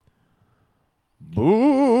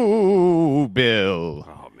Boo, Bill.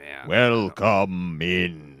 Oh man. Welcome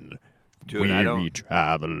in, Dude, weary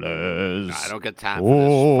travelers. I don't get time for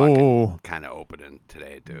this Oh, fucking kind of opening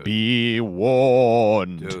today, dude. be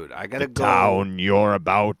warned. Dude, I gotta The go. town you're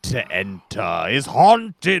about to enter is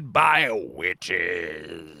haunted by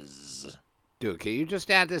witches. Dude, can you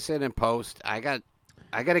just add this in post? I gotta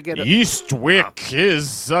get a. Eastwick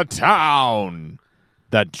is a town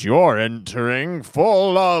that you're entering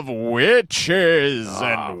full of witches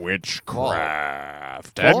and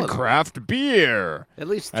witchcraft Full and of- craft beer At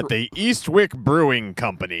least at the Eastwick Brewing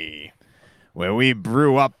Company, where we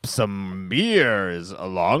brew up some beers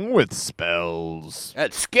along with spells.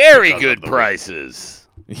 at scary Because good of the- prices.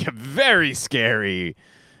 Yeah, very scary.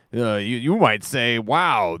 You might say,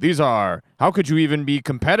 wow, how could you even be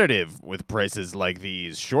competitive with prices like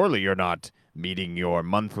these? Surely you're not meeting your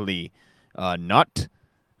monthly nut.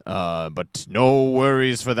 But no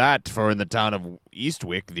worries for that, for in the town of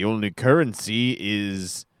Eastwick, the only currency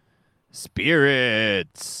is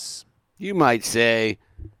spirits. You might say,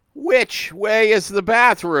 which way is the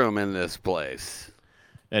bathroom in this place?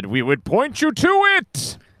 And we would point you to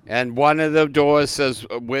it. And one of the doors says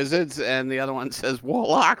wizards, and the other one says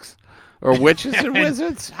warlocks, or witches and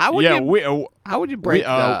wizards. How would how would you break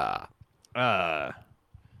the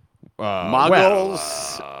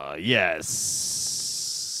muggles?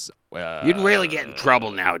 Yes. You'd really get in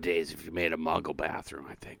trouble nowadays if you made a muggle bathroom.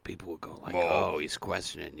 I think people would go like, "Oh, he's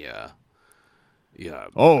questioning you." Yeah.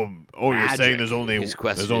 You're Magic. saying there's He's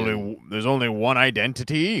questioning. only one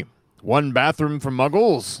identity, one bathroom for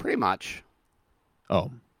Muggles. Pretty much.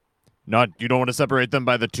 Oh, you don't want to separate them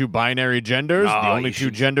by the two binary genders? No, The only you two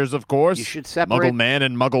should- genders, of course. You should separate. Muggle man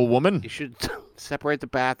and Muggle woman. You should separate the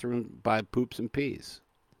bathroom by poops and peas.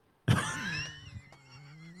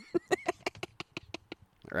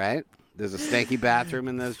 Right? There's a stanky bathroom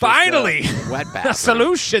and there's just Finally, a wet bathroom. a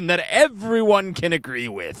solution that everyone can agree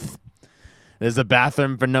with. There's a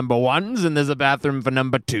bathroom for number ones and there's a bathroom for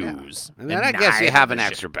number twos. And then I guess you have an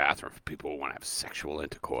neither extra bathroom for people who want to have sexual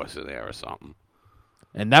intercourse in there or something.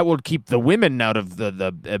 And that will keep the women out of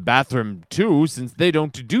the bathroom too, since they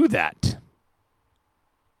don't do that.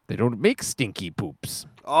 They don't make stinky poops.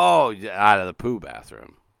 Oh, out of the poo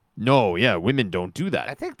bathroom. No, yeah, women don't do I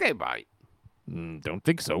that. think they might. Don't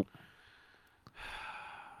think so.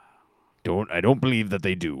 I don't believe that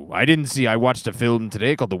they do. I watched a film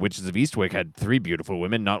today called The Witches of Eastwick. Had 3 beautiful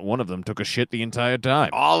women. Not one of them took a shit the entire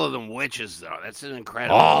time. All of them witches, though. That's an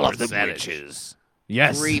incredible All of the percentage. witches.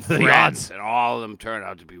 Yes, 3 the friends, odds. and all of them turn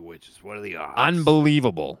out to be witches. What are the odds?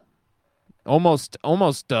 Unbelievable. Almost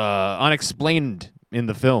unexplained in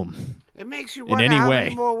the film. It makes you in wonder any how way.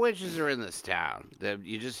 many more witches are in this town that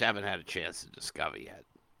you just haven't had a chance to discover yet.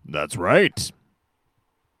 That's right.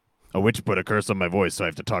 A witch put a curse on my voice, so I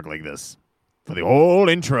have to talk like this for the whole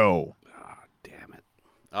intro. Oh, damn it.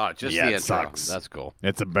 Oh, just Yeah, the it intro. sucks. That's cool.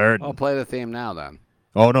 It's a bird. I'll play the theme now, then.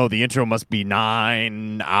 Oh no, the intro must be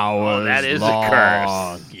 9 hours. that is a long.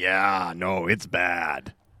 curse. Yeah, no, it's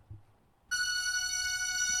bad.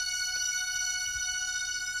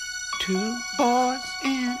 2 boys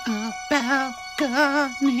in a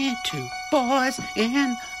balcony. 2 boys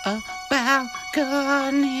in a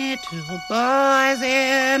balcony. 2 boys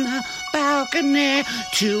in a balcony.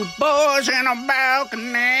 2 boys in a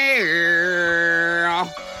balcony.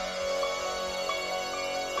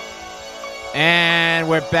 And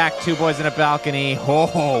we're back, 2 boys in a balcony.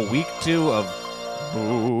 Oh, week 2 of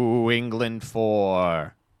Boo England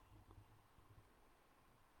 4.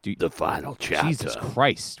 The final chapter. Jesus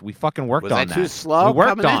Christ, we fucking worked Was on I that. too slow We worked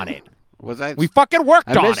coming on in? it. Was I? We fucking worked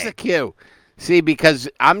I on missed the it. cue. See, because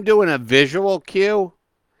I'm doing a visual cue,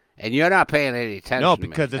 and you're not paying any attention No, to me.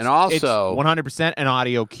 because it's, and also, it's 100% an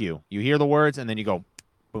audio cue. You hear the words, and then you go,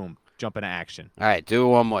 boom, jump into action. all right, do it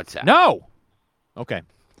one more time. No! Okay.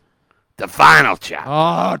 The final chapter.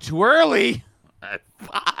 Oh, too early.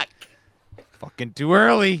 Fuck. Fucking too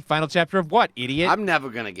early. Final chapter of what, idiot? I'm never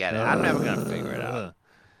going to get it. I'm never going to figure it out.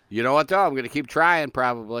 You know what, though? I'm going to keep trying,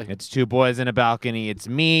 probably. It's 2 boys in a balcony. It's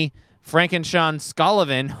me, Frankenstein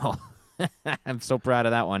Scullivan. I'm so proud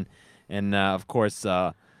of that one. And, of course,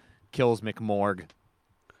 Kills McMorg.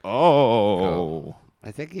 Oh.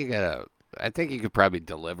 I think you could probably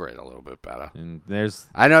deliver it a little bit better. And there's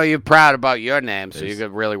I know you're proud about your name, so you're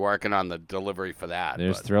really working on the delivery for that.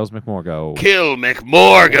 but- Thrills McMorgo. Kill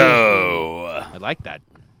McMorgo. I like that.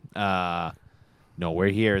 No, we're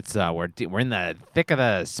here. It's we're in the thick of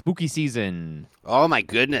the spooky season. Oh my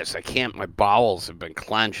goodness, I can't. My bowels have been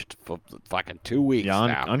clenched for fucking 2 weeks Yeah,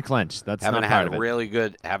 now. unclenched. That's Haven't not part had of a it. really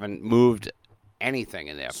good. Haven't moved anything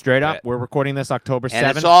in there. Straight up, we're recording this October 7th.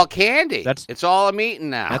 And it's all candy. It's all I'm eating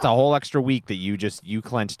now. That's a whole extra week that you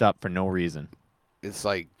clenched up for no reason. It's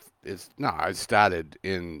like I started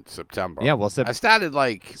in September. Yeah, well, I started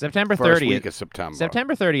like September 30th. First week of September.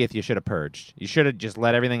 September 30th, you should have purged. You should have just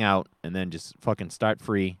let everything out and then just fucking start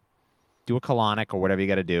free, do a colonic or whatever you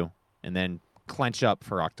got to do, and then clench up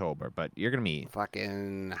for October. But you're gonna be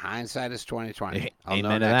fucking hindsight is 2020. I'll Amen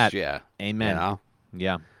know to next that. year. Amen. You know?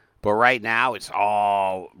 Yeah. But right now, it's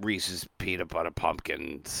all Reese's peanut butter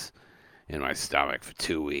pumpkins in my stomach for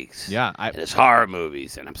 2 weeks. Yeah, and it's horror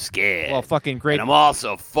movies, and I'm scared. Well, fucking great. And I'm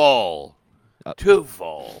also full, too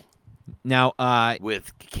full. Now,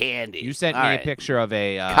 with candy. You sent me a picture of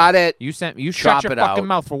a. Cut it. You shut your fucking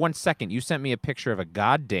mouth for 1 second. You sent me a picture of a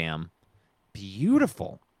goddamn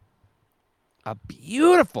beautiful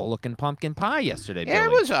looking pumpkin pie yesterday. Yeah,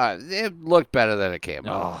 Billy. it was. It looked better than it came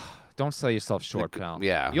out. Don't sell yourself short, pal.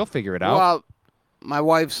 Yeah, you'll figure it out. Well, my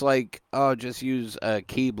wife's like, just use a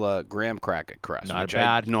Keebler graham cracker crust, which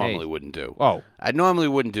I normally wouldn't do. Oh, I normally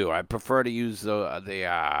wouldn't do. I prefer to use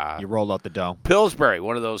the. You roll out the dough. Pillsbury,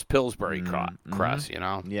 one of those Pillsbury crusts, you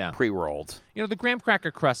know. Yeah, pre-rolled. You know, the graham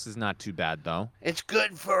cracker crust is not too bad though. It's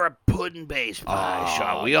good for a pudding-based pie,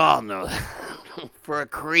 Sean. We all know that. For a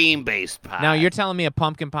cream-based pie. Now you're telling me a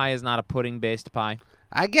pumpkin pie is not a pudding-based pie?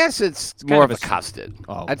 I guess it's more of a custard.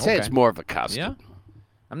 Oh, I'd say it's more of a custard. Yeah,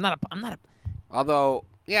 I'm not a. Although,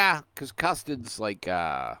 yeah, because custard's like,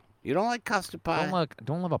 you don't like custard pie?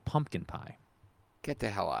 Don't love a pumpkin pie. Get the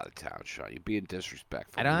hell out of town, Sean. You're being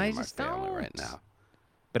disrespectful I to my family right now.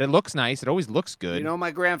 But it looks nice. It always looks good. You know,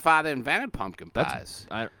 my grandfather invented pumpkin pies.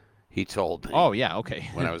 He told me. Oh, yeah, okay.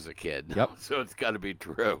 When I was a kid. Yep. So it's got to be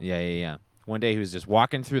true. Yeah. One day he was just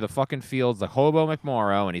walking through the fucking fields like Hobo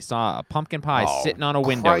McMorrow, and he saw a pumpkin pie sitting on a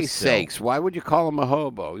windowsill. Christ's sakes, why would you call him a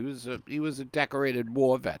hobo? He was a decorated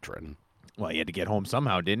war veteran. Well, he had to get home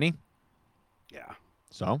somehow, didn't he? Yeah.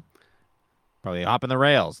 So? Probably hopping the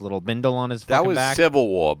rails, little bindle on his fucking back. That was Civil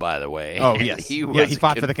War, by the way. Oh, yes. He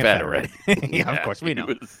fought for the Confederate. Yeah, of course, we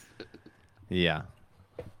know. Yeah.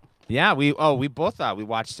 Yeah, we both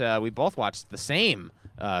watched the same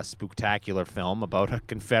spooktacular film about a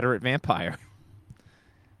Confederate vampire.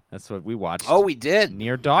 That's what we watched. Oh, we did.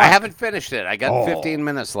 Near Dark. I haven't finished it. I got 15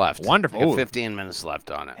 minutes left. Wonderful. I got 15 minutes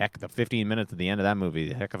left on it. Heck, the 15 minutes at the end of that movie.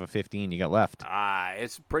 The heck of a 15 you got left.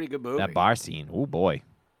 It's a pretty good movie. That bar scene. Oh, boy.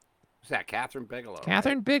 Who's that? Catherine Bigelow.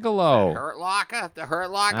 Catherine Bigelow. Hurt Locker? The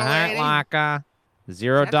Hurt Locker lady? Hurt Locker.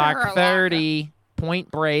 Zero Dark 30.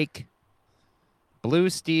 Point Break. Blue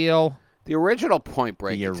Steel. The original Point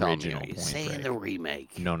Break. The original Point Break. Saying the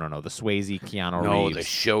remake. No. The Swayze Keanu Reeves. No, the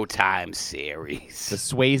Showtime series. The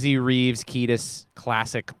Swayze Reeves Kiedis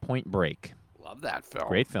classic Point Break. Love that film.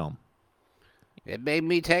 Great film. It made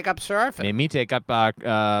me take up surfing. Made me take up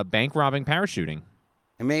bank robbing parachuting.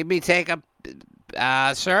 It made me take up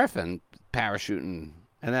surfing, parachuting,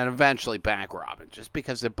 and then eventually bank robbing, just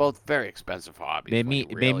because they're both very expensive hobbies. Made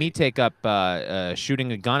me take up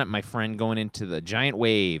shooting a gun at my friend going into the giant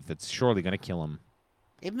wave that's surely going to kill him.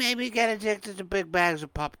 It made me get addicted to big bags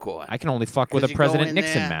of popcorn. I can only fuck with a President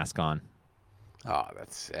Nixon mask on. Oh,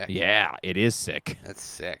 that's sick. Yeah, it is sick. That's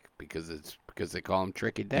sick because they call him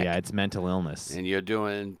Tricky Dick. Yeah, it's mental illness. And you're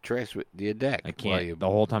doing tricks with your dick. I can't. The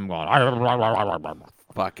whole time going.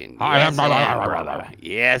 Fucking yes, and, brother.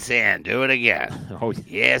 Yes, and do it again. Oh,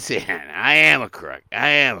 yes, and I am a crook. I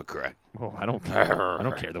am a crook. Oh, I don't care. I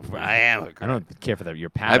don't care. I am a crook. I don't care for your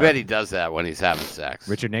pattern. I bet he does that when he's having sex.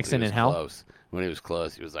 Richard Nixon in hell. When he was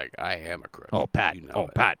close, he was like, "I am a crook." Oh, Pat.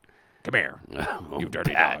 Pat. Come here. Oh, you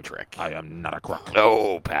dirty Patrick. dog. I am not a crook.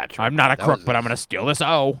 Oh, Patrick. I'm not a crook, but I'm going to steal this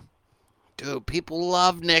O. Dude, people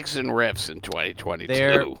love Nixon riffs in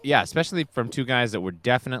 2022. Yeah, especially from two guys that were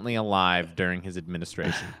definitely alive during his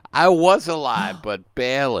administration. I was alive, but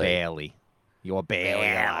barely. Barely. You're barely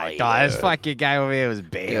alive. Dude. This fucking guy over here was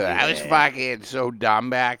barely. Dude, I was fucking so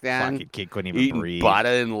dumb back then. Fucking kid couldn't even breathe. Butter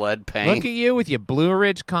and lead paint. Look at you with your Blue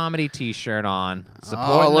Ridge Comedy T-shirt on.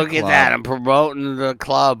 Supporting look at that. I'm promoting the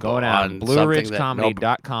club. Go down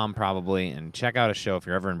BlueRidgeComedy.com probably and check out a show if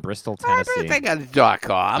you're ever in Bristol, Tennessee. I bet they got a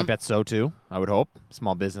 .com. I bet so too. I would hope.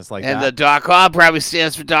 Small business like that. And the .com probably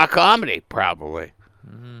stands for .comedy, probably.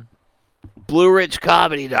 Mm-hmm.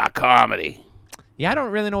 BlueRidgeComedy.comedy. Yeah, I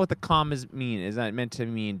don't really know what the com mean. Is that meant to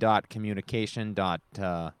mean .communication ?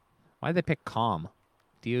 Why did they pick com?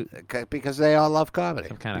 Do you? Because they all love comedy.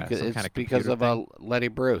 Because of Lenny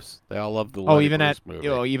Bruce. They all love the Lenny Bruce Bruce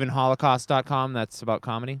movie. Even Holocaust.com. That's about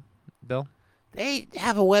comedy. Bill. They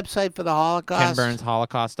have a website for the Holocaust. Ken Burns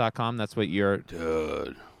Holocaust.com. That's what you're.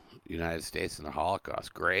 Dude, United States and the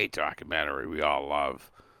Holocaust. Great documentary. We all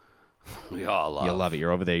love. We all love. You love it.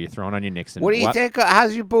 You're over there. You're throwing on your Nixon. What do you think?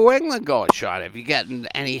 How's your Boo England going, Sean? Have you gotten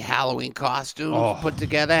any Halloween costumes put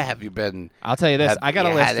together? Have you been? I'll tell you this. I got a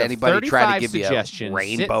list had of anybody try to 35 give you suggestions. a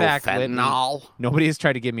rainbow Sit back, fentanyl? Nobody has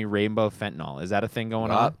tried to give me rainbow fentanyl. Is that a thing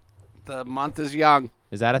going on? The month is young.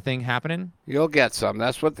 Is that a thing happening? You'll get some.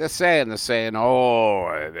 That's what they're saying. They're saying,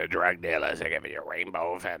 "Oh, the drug dealers are giving you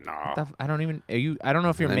rainbow fentanyl." I don't even. I don't know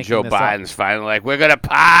if you're And making Joe this Biden's finally like, "We're gonna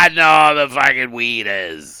pardon all the fucking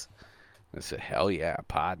weeders." I said, "Hell yeah,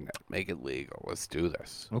 pardon it. Make it legal. Let's do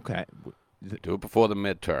this. up. Okay. Do it before the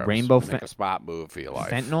midterms. Rainbow Make a smart move for your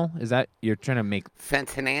life. Fentanyl? Is that you're trying to make?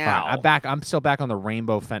 Fentanyl. I'm still back on the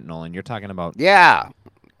rainbow fentanyl, and you're talking about Yeah.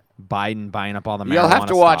 Biden buying up all the marijuana. You'll have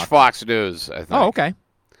to watch stocks. Fox News, I think. Oh, okay.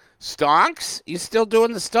 Stonks? You still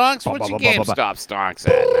doing the stonks? What's your GameStop stonks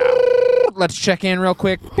at now? Let's check in real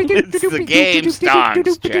quick. It's the Game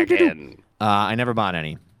Stonks check-in. I never bought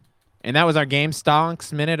any. And that was our Game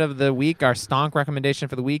Stonks minute of the week. Our stonk recommendation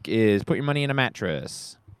for the week is put your money in a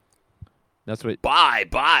mattress. That's what. Buy,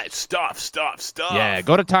 stuff. Yeah,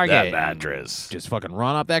 go to Target. That mattress. Just fucking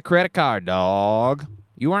run up that credit card, dog.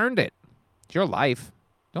 You earned it. It's your life.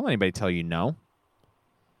 Don't let anybody tell you no.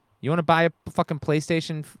 You want to buy a fucking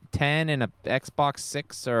PlayStation 10 and a Xbox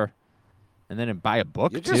 6 and then buy a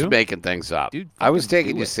book You're too? just making things up. Dude, I was fucking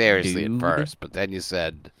taking do you it, seriously dude. at first, but then you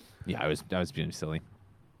said, Yeah, I was being silly.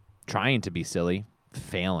 Trying to be silly.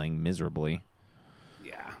 Failing miserably.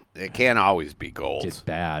 yeah, it can't always be gold. Just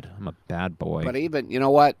bad. I'm a bad boy. But even, you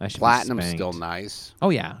know what? I should be Platinum's spanked. still nice.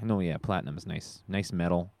 Oh, yeah. No, yeah. Platinum's nice. Nice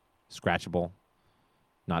metal. Scratchable.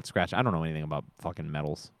 Not scratch. I don't know anything about fucking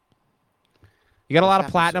metals. You got a lot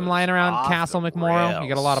of platinum lying around Castle McMorrow? You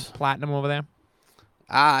got a lot of platinum over there?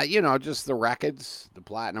 You know, just the records, the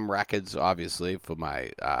platinum records, obviously, for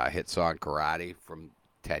my hit song Karate from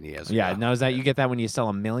 10 years ago. Yeah. Now, is that you get that when you sell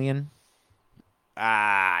 1 million?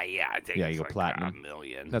 Yeah, I think Yeah, it's you go like platinum. $1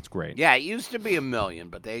 million. That's great. Yeah, it used to be $1 million,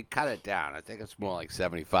 but they cut it down. I think it's more like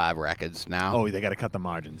 75 records now. Oh, they got to cut the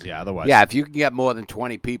margins. Yeah, otherwise. Yeah, if you can get more than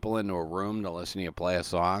 20 people into a room to listen to you play a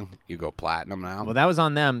song, you go platinum now. Well, that was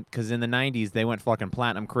on them because in the 90s, they went fucking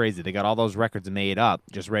platinum crazy. They got all those records made up,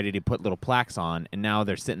 just ready to put little plaques on, and now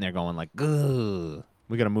they're sitting there going like, ugh.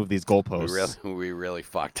 We got to move these goalposts. We really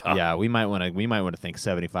fucked up. Yeah, we might want to think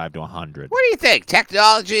 75 to 100. What do you think?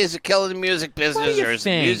 Technology is killing the music business, you or is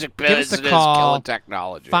think? music Give us business a call. killing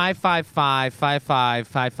technology?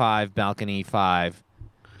 555-5555 balcony 5,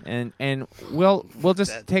 and we'll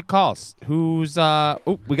just take calls. Who's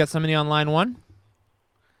we got somebody on line 1.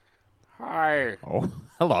 Hi. Oh,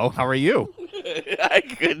 hello. How are you? I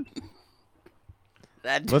could.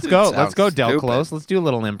 That Let's dude go. sounds Let's go, Del stupid. Close. Let's do a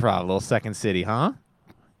little improv, a little Second City, huh?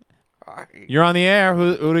 Hi. You're on the air.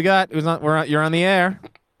 Who do we got? You're on the air.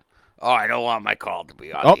 Oh, I don't want my call to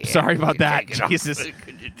be on Oh, the air. sorry Could about you that. take it off? Jesus.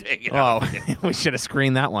 Could you take it Oh, off? we should have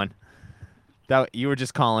screened that one. That you were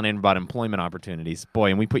just calling in about employment opportunities, boy,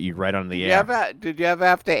 and we put you right on the air. Did you ever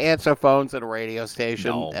have to answer phones at a radio station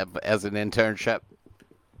No. as an internship?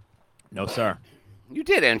 No, sir. You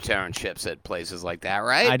did internships at places like that,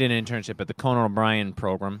 right? I did an internship at the Conan O'Brien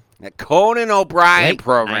program. The Conan O'Brien Late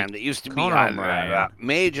program night that used to be Conan on O'Brien.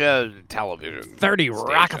 major television. 30 station.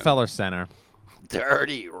 Rockefeller Center.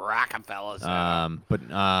 Dirty Rockefeller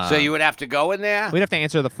Center. So you would have to go in there? we'd have to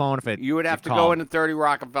answer the phone if it. You would have it to called. go into 30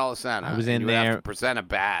 Rockefeller Center. I was and in you would have there. to present a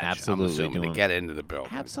badge. Absolutely I'm assuming, doing- to get into the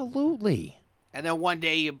building. Absolutely. And then one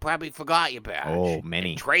day you probably forgot your badge. Oh,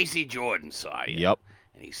 many. And Tracy Jordan saw you. Yep.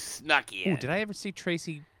 And he snuck you in. Ooh, did I ever see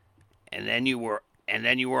Tracy? And then you were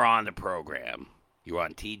on the program. You were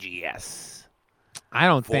on TGS, I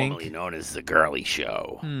don't formerly think. known as The Girly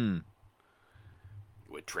Show, Hmm.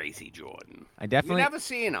 with Tracy Jordan. I definitely. You never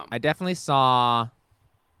seen him. I definitely saw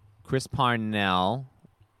Chris Parnell.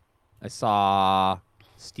 I saw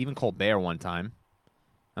Stephen Colbert one time.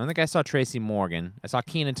 I don't think I saw Tracy Morgan. I saw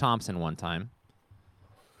Kenan Thompson one time.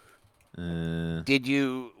 I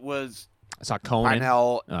saw Conan.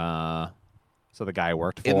 Parnell So the guy I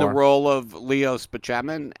worked for. in the role of Leo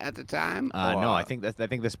Spaceman at the time? No, I think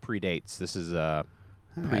this predates. This is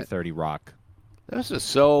pre-30 Rock. This is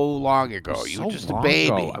so long ago. You So were just a long baby.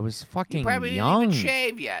 ago. I was fucking You probably young. didn't even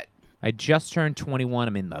shave yet. I just turned 21.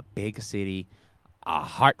 I'm in the big city. A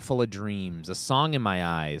heart full of dreams. A song in my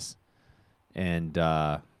eyes. And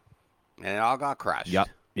And it all got crushed. yep.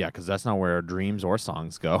 Yeah, because that's not where dreams or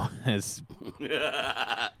songs go. It's,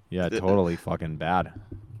 yeah, totally fucking bad.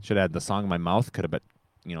 Should have had the song in my mouth. Could have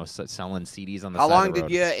been, selling CDs on the How side long of the did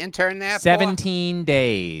road. you intern there for? 17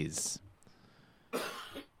 days.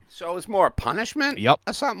 So it's more a punishment? Yep.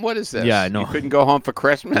 Or something? What is this? Yeah, no. You couldn't go home for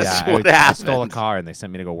Christmas? Yeah, What I happened? stole a car and they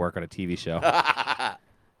sent me to go work on a TV show.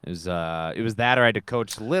 It was that, or I had to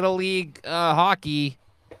coach Little League hockey.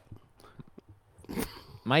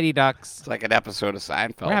 Mighty Ducks. It's like an episode of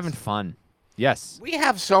Seinfeld. We're having fun. Yes. We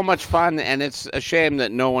have so much fun, and it's a shame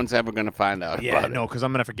that no one's ever going to find out Yeah, about no, because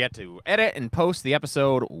I'm going to forget to edit and post the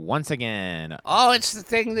episode once again. Oh, it's the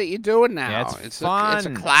thing that you're doing now. Yeah, it's fun. It's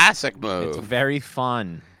a classic move. It's very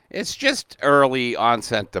fun. It's just early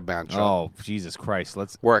onset dementia. Oh, Jesus Christ.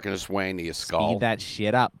 Let's working its way into your skull. speed that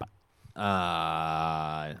shit up.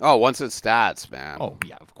 Once it starts, man. Oh,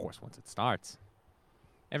 yeah, of course, once it starts.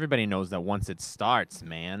 Everybody knows that once it starts,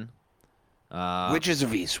 man. Witches of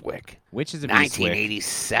Eastwick. Witches of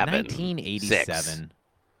 1987. 1987.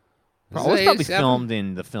 It was 87? probably filmed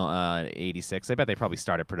in the film 86. I bet they probably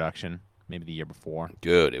started production maybe the year before.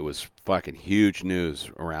 Dude, it was fucking huge news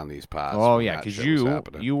around these parts. Oh yeah, because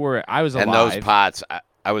I was alive. And those parts,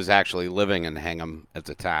 I was actually living in Hingham at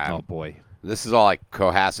the time. Oh boy. This is all like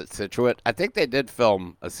Cohasset, Scituate. I think they did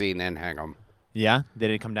film a scene in Hingham. Yeah, they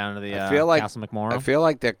didn't come down to the Castle McMorrow. I feel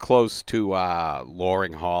like they're close to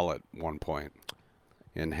Loring Hall at one point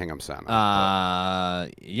in Hingham Center.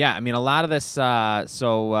 Yeah, I mean a lot of this.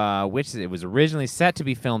 Which it was originally set to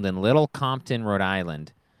be filmed in Little Compton, Rhode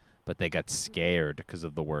Island, but they got scared because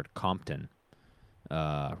of the word Compton,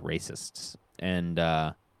 racists, and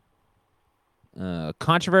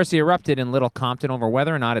controversy erupted in Little Compton over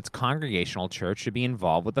whether or not its Congregational church should be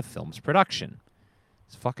involved with the film's production.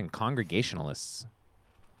 It's fucking Congregationalists.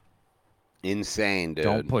 Insane,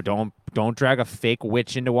 dude. Don't drag a fake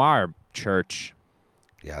witch into our church.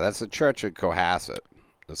 Yeah, that's the church at Cohasset.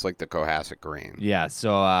 That's like the Cohasset Green. Yeah. So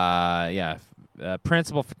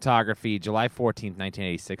principal photography, July 14th,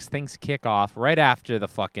 1986. Things kick off right after the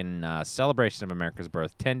fucking celebration of America's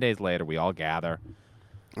birth. 10 days later, we all gather.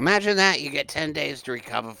 Imagine that. You get 10 days to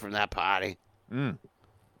recover from that party.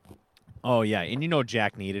 Oh, yeah. And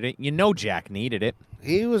Jack needed it. Jack needed it.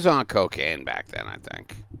 He was on cocaine back then, I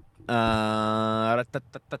think.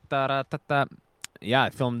 Yeah, I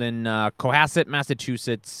filmed in Cohasset,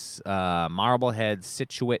 Massachusetts, Marblehead,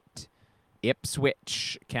 Scituate,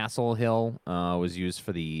 Ipswich, Castle Hill was used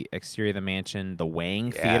for the exterior of the mansion. The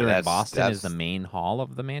Wang Theater in Boston is the main hall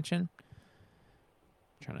of the mansion.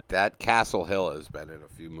 That Castle Hill has been in a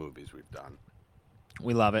few movies we've done.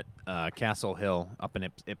 We love it. Castle Hill up in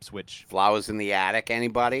Ipswich. Flowers in the Attic,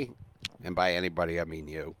 anybody? And by anybody, I mean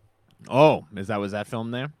you. Oh, was that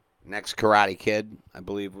film there? Next Karate Kid, I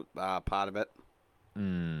believe, part of it.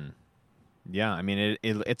 Yeah, I mean,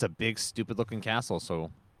 it's a big, stupid-looking castle,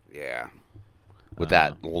 so... Yeah. With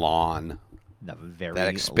that lawn. That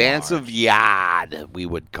expansive yard, we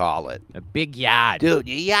would call it. A big yard. Dude,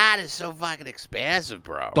 your yard is so fucking expansive,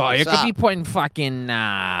 bro. Oh, you could be putting fucking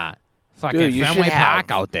Fenway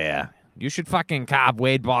Park out there. You should fucking carve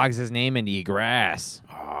Wade Boggs' name into your grass.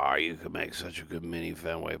 Oh, you could make such a good mini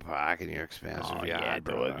Fenway Park in your expansive yard. Yeah,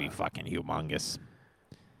 dude, it would be fucking humongous.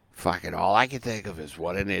 Fucking all I can think of is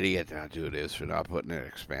what an idiot that dude is for not putting an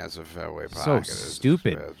expansive Fenway So Park.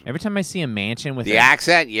 stupid. Every time I see a mansion with the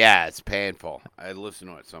accent, yeah, it's painful. I listen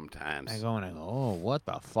to it sometimes. I go, oh, what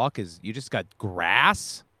the fuck is... You just got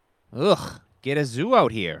grass? Ugh, get a zoo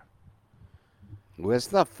out here. Where's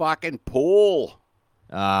the fucking pool?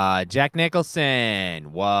 Jack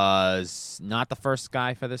Nicholson was not the first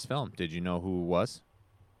guy for this film. Did you know who was?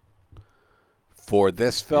 For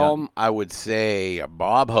this film, I would say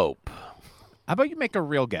Bob Hope. How about you make a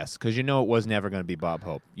real guess? Because it was never going to be Bob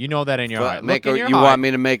Hope. You know that in your heart. You want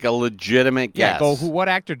me to make a legitimate guess? Yeah, go what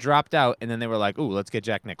actor dropped out, and then they were like, ooh, let's get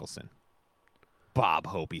Jack Nicholson. Bob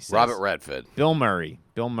Hope, he says. Robert Redford. Bill Murray.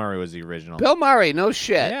 Bill Murray was the original. Bill Murray, no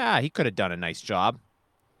shit. Yeah, he could have done a nice job.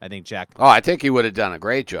 I think Jack... Oh, I think he would have done a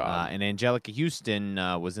great job. And Angelica Houston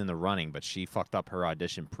was in the running, but she fucked up her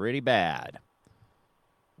audition pretty bad.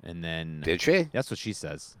 And then... Did she? That's what she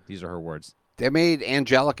says. These are her words. They made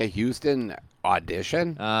Angelica Houston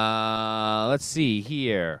audition? Let's see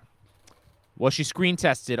here. Well, she screen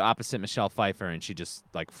tested opposite Michelle Pfeiffer, and she just,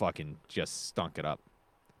 fucking just stunk it up.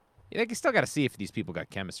 You still got to see if these people got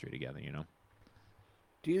chemistry together,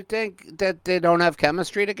 Do you think that they don't have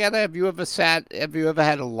chemistry together? Have you ever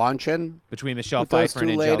had a luncheon between Michelle Pfeiffer and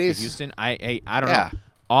Angelica Houston? I don't know.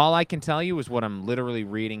 All I can tell you is what I'm literally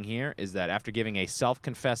reading here is that after giving a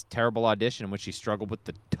self-confessed terrible audition in which she struggled with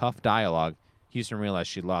the tough dialogue, Houston realized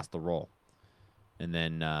she lost the role. And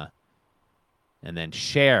then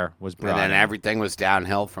Cher was brought in. And then everything was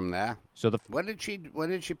downhill from there. So when did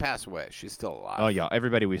she pass away? She's still alive. Oh yeah,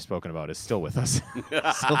 everybody we've spoken about is still with us.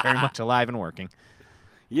 Still very much alive and working.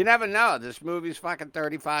 You never know. This movie's fucking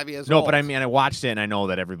 35 years old. No, but I mean, I watched it and I know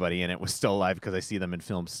that everybody in it was still alive because I see them in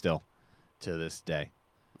films still to this day.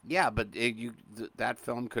 Yeah, but that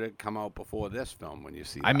film could have come out before this film when you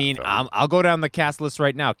see I that mean, film. I'll go down the cast list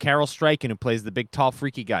right now. Carol Struyken, who plays the big, tall,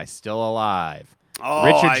 freaky guy, still alive. Oh,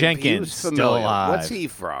 Richard he Jenkins, was still familiar. alive. What's he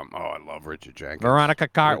from? Oh, I love Richard Jenkins. Veronica What a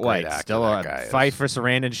great Cartwright, actor still that alive. guy is. Pfeiffer,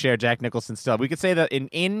 Sarandon, Cher, Jack Nicholson, still. We could say that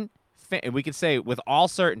we could say with all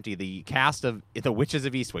certainty the cast of The Witches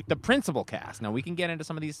of Eastwick, the principal cast. Now we can get into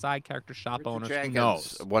some of these side character shop Richard owners. Jenkins, Who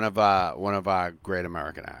knows? one of our great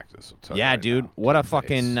American actors. I'll tell you Yeah, right dude. now. What a Good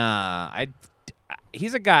fucking. face.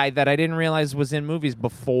 He's a guy that I didn't realize was in movies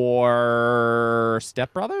before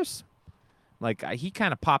Step Brothers. Like he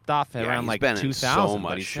kind of popped off around he's like been in 2000. so but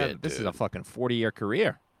much he's shit, this is a dude. fucking 40-year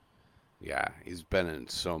career. Yeah, he's been in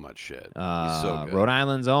so much shit. He's so good. Rhode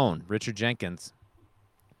Island's own Richard Jenkins.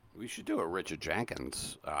 We should do a Richard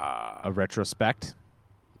Jenkins. A retrospect.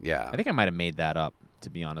 Yeah. I think I might have made that up,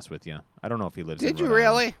 to be honest with you. I don't know if he lives. Did in you Rhode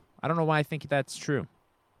Island. really? I don't know why I think that's true.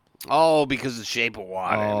 Oh, because the shape of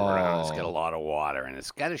water. In Rhode Island. It's got a Oh. lot of water, and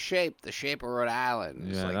it's got a shape. The shape of Rhode Island.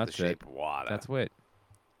 It's Yeah, like that's the shape it. of water. That's what.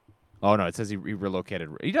 Oh no, it says he relocated.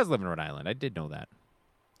 He does live in Rhode Island. I did know that.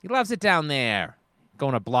 He loves it down there.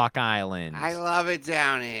 Going to Block Island. I love it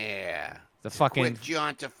down here. The fucking. Quick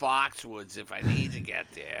jaunt to Foxwoods if I need to get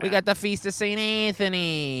there. We got the Feast of St.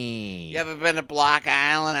 Anthony. You ever been to Block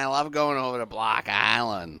Island? I love going over to Block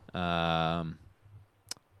Island.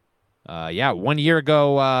 Yeah, 1 year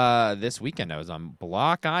ago this weekend I was on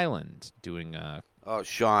Block Island doing Oh,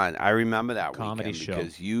 Sean, I remember that Comedy weekend show.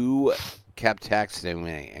 because you kept texting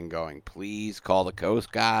me and going, please call the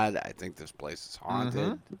Coast Guard. I think this place is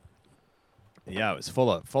haunted. Yeah, it was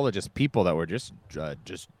full of just people that were just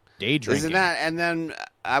day drinking. Isn't that? And then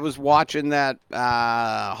I was watching that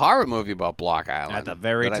horror movie about Block Island. At the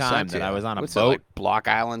very that I time sent that you. I was on a What's boat, it, like Block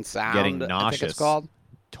Island Sound, getting I think nauseous. it's called.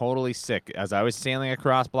 Totally sick as I was sailing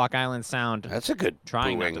across Block Island Sound. That's a good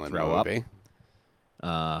Trying New not to England throw up. movie.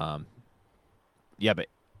 Yeah,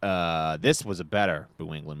 but this was a better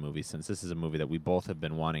New England movie since this is a movie that we both have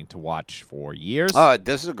been wanting to watch for years. Oh,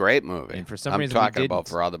 this is a great movie. And for some I'm reason we talking about didn't.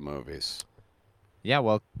 for other movies. Yeah,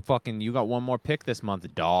 well, fucking, you got one more pick this month,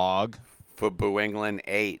 dog. For Boo England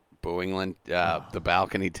 8. Boo England, The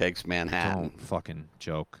Balcony Takes Manhattan. Don't fucking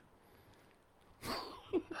joke.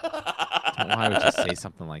 Why would you say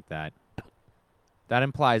something like that? That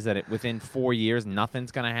implies that within 4 years,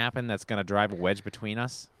 nothing's going to happen that's going to drive a wedge between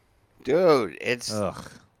us. Dude, it's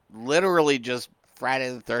Ugh. literally just Friday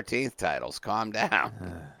the 13th titles. Calm down.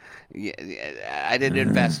 Yeah, I didn't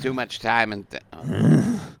invest too much time in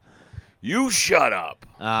You shut up.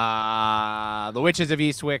 The Witches of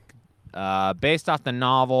Eastwick, based off the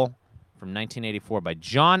novel from 1984 by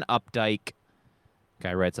John Updike.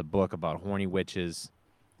 Guy writes a book about horny witches.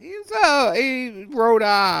 He wrote,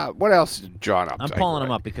 what else did John Updike I'm pulling him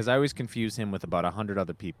write? up because I always confuse him with about 100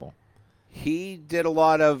 other people. He did a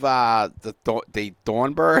lot of the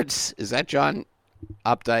Thornbirds. Is that John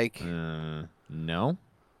Updike? No.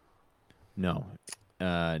 No.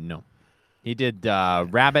 He did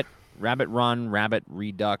Rabbit Run, Rabbit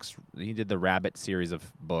Redux. He did the Rabbit series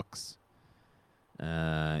of books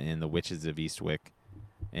in The Witches of Eastwick.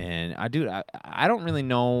 And I don't really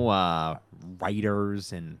know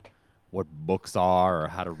writers and what books are or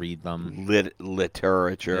how to read them.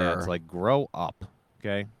 Literature. Yeah, it's like, grow up,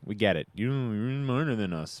 okay? We get it. You're smarter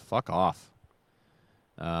than us. Fuck off.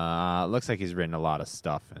 Looks like he's written a lot of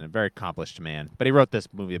stuff and a very accomplished man. But he wrote this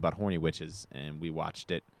movie about horny witches, and we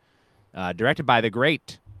watched it. Directed by the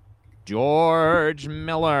great George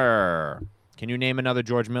Miller. Can you name another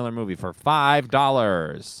George Miller movie for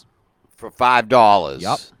 $5? For $5.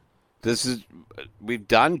 Yup. We've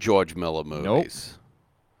done George Miller movies.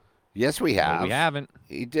 Yes, we have. No, we haven't.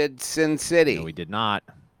 He did Sin City. No, we did not.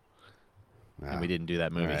 Ah, And we didn't do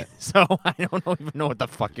that movie. right. So I don't even know what the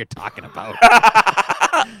fuck you're talking about.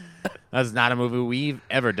 That's not a movie we've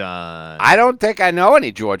ever done. I don't think I know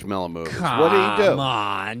any George Miller movies. What did he do? Come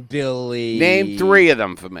on, Billy. Name 3 of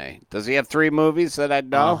them for me. Does he have 3 movies that I'd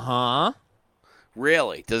know? Uh-huh.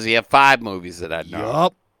 Really? Does he have 5 movies that I'd know?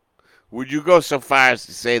 Yup. Would you go so far as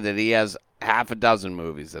to say that he has half a dozen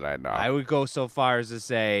movies that I know? I would go so far as to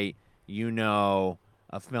say, you know,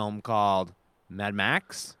 a film called Mad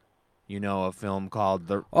Max. You know, a film called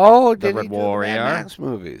The did Red he do Warrior. the Mad Max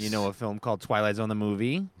movies? You know, a film called Twilight Zone the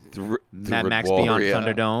movie. The Mad Red Max Warrior. Beyond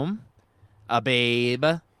Thunderdome. A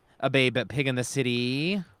Babe at Pig in the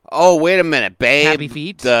City. Oh, wait a minute. Babe. Happy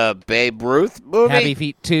Feet. The Babe Ruth movie? Happy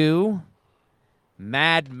Feet 2.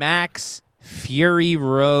 Mad Max Fury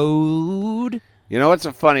Road. You know what's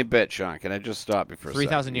a funny bit, Sean? Can I just stop you for a second?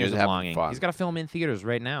 3,000 Years You're of having Longing. fun. He's got a film in theaters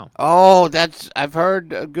right now. Oh, I've heard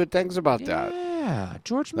good things about that. Yeah,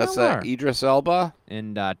 George That's Miller. Idris Elba?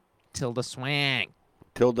 And Tilda Swank.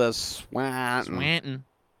 Tilda Swinton. Swanton.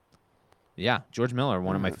 Yeah, George Miller,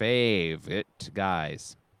 one of my favorite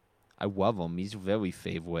guys. I love him. He's very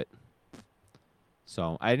favorite.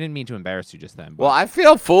 So I didn't mean to embarrass you just then. But Well, I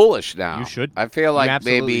feel foolish now. You should. I feel like you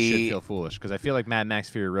absolutely maybe should feel foolish because I feel like Mad Max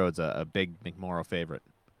Fury Road's a big McMorrow favorite.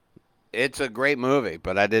 it's a great movie,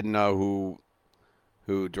 but I didn't know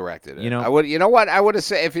who directed it. You know- I would. You know what? I would have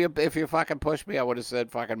said if you fucking pushed me, I would have said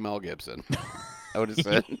fucking Mel Gibson. I would have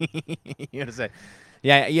said. You know say,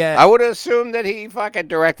 yeah. I would have assumed that he fucking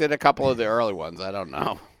directed a couple of the early ones. I don't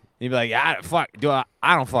know, You'd be like, yeah,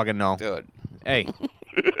 I don't fucking know. dude. Hey,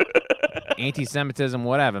 anti-Semitism,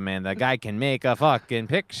 whatever, man. That guy can make a fucking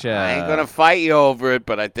picture. I ain't gonna fight you over it,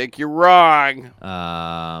 but I think you're wrong.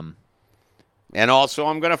 And also,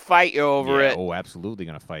 I'm gonna fight you over it. Oh, absolutely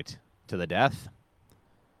gonna fight to the death.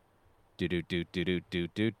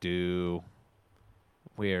 Do.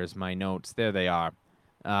 Where's my notes? There they are.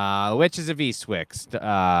 Witches of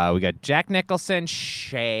Eastwick. We got Jack Nicholson,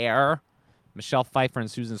 Cher, Michelle Pfeiffer,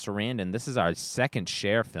 and Susan Sarandon. This is our second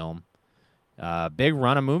Cher film. Big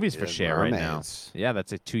run of movies for Yeah, Cher right now. Mermaids. Yeah,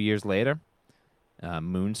 that's it. 2 years later.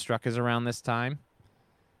 Moonstruck is around this time.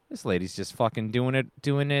 This lady's just fucking doing it.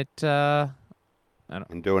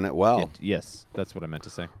 And doing it well. Yes, that's what I meant to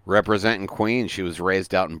say. Representing Queens. She was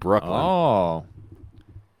raised out in Brooklyn. Oh,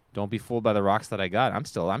 don't be fooled by the rocks that I got. I'm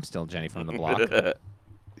still Jenny from the block.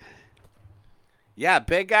 Yeah,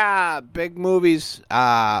 big movies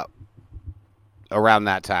around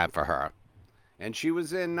that time for her. And she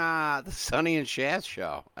was in the Sonny and Cher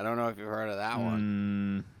show. I don't know if you've heard of that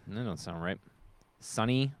one. That don't sound right.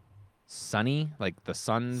 Sunny, like the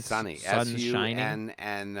sun's Sunny, sun shining.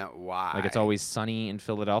 S-U-N-N-Y. Like it's always sunny in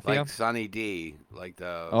Philadelphia. like Sunny D, like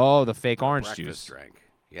the Oh, the fake orange breakfast juice. drink.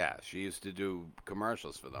 Yeah, she used to do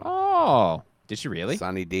commercials for them. Oh, did she really?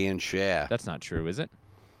 Sunny D and Cher. That's not true, is it?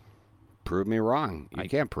 Prove me wrong. You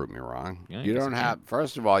can't prove me wrong. Yeah, I you guess don't I have.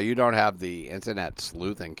 First of all, you don't have the internet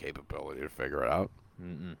sleuthing capability to figure it out.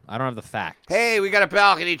 I don't have the facts. Hey, we got a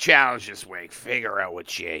balcony challenge this week. Figure out what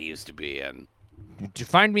Cher used to be in. To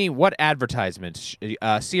find me what advertisement,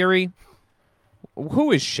 Siri.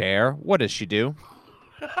 Who is Cher? What does she do?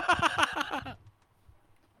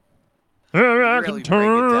 Really break it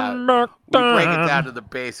down. We break it down to the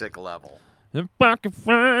basic level. If I can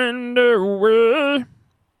find a way.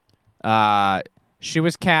 She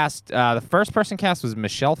was cast. The first person cast was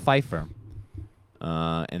Michelle Pfeiffer,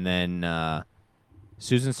 and then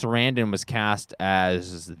Susan Sarandon was cast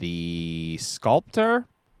as the sculptor,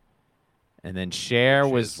 and then Cher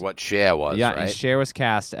Which was is what Cher was, and right? Cher was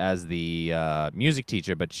cast as the music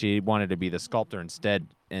teacher, but she wanted to be the sculptor instead,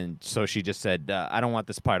 and so she just said, "I don't want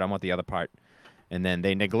this part. I want the other part." And then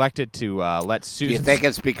they neglected to let Do Susan. you think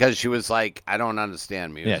it's because she was like, I don't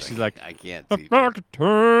understand music. Yeah, she's like, I can't If teach I it. could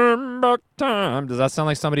turn back time. Does that sound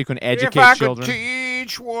like somebody who can educate If I children? could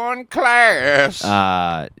teach one class.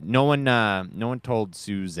 No one told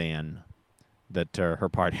Suzanne that her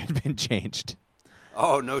part had been changed.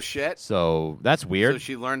 Oh, no shit. So that's weird. So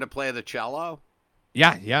she learned to play the cello?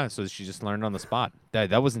 Yeah. So she just learned on the spot.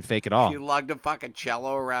 That wasn't fake at all. She lugged a fucking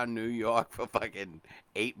cello around New York for fucking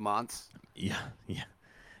 8 months. Yeah.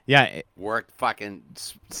 Worked fucking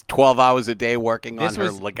 12 hours a day working on This her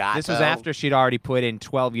was legato. This was after she'd already put in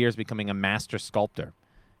 12 years becoming a master sculptor.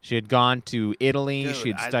 She had gone to Italy. Dude,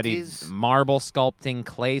 She had studied these- marble sculpting,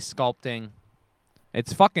 clay sculpting.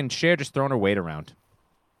 It's fucking Cher just throwing her weight around.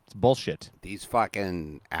 It's bullshit. These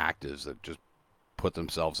fucking actors that just put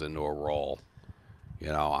themselves into a role. You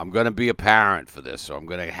know, I'm going to be a parent for this, so I'm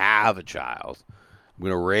going to have a child. I'm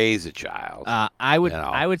going to raise a child. I would You know.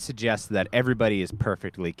 I would suggest that everybody is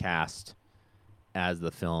perfectly cast as the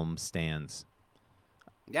film stands.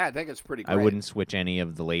 Yeah, I think it's pretty great. I wouldn't switch any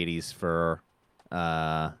of the ladies for.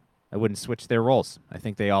 I wouldn't switch their roles. I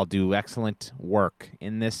think they all do excellent work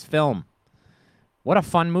in this film. What a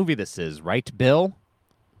fun movie this is, right, Bill?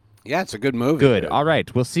 Yeah, it's a good movie. Good. dude. All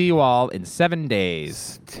right, we'll see you all in 7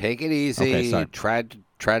 days. Take it easy. Okay, sorry.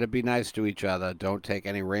 Try to be nice to each other. Don't take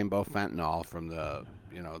any rainbow fentanyl from the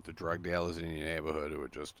drug dealers in your neighborhood who are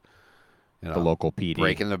just The local PD,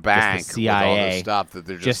 breaking the Just bank the CIA, with all the stuff that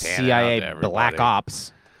they're just handing out to CIA everybody. black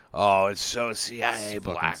ops. Oh, it's so CIA It's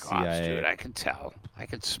fucking black ops, CIA. dude. I can tell. I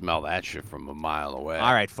can smell that shit from a mile away.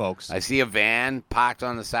 All right, folks, I see a van parked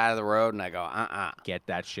on the side of the road, and I go, get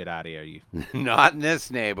that shit out of here. You not in this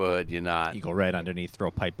neighborhood, you're not. go right underneath, throw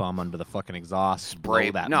a pipe bomb under the fucking exhaust, Spray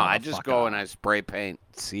blow that. No, I just motherfucker go up. and I spray paint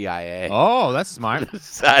CIA Oh, that's smart. the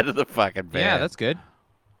side of the fucking van. Yeah, that's good.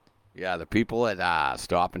 Yeah, the people at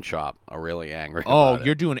Stop and Shop are really angry. Oh, about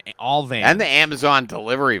you're it. doing all vans. And the Amazon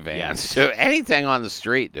delivery vans. Yes. So anything on the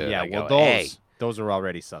street, dude. Yeah, I well, go, hey, those are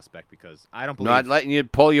already suspect because I don't believe Not letting you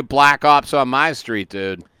pull your black ops on my street,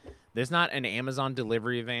 dude. there's not an Amazon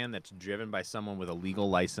delivery van that's driven by someone with a legal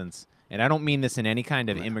license. And I don't mean this in any kind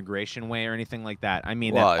of immigration way or anything like that. I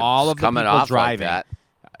mean that all it's of the coming people off driving, like that.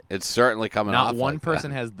 It's certainly coming off. not one like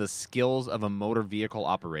person that. has the skills of a motor vehicle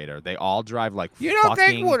operator. They all drive like You don't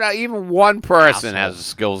fucking think even one person has assholes. the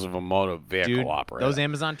skills of a motor vehicle dude, operator? those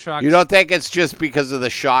Amazon trucks. You don't think it's just because of the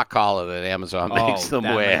shock collar that Amazon makes them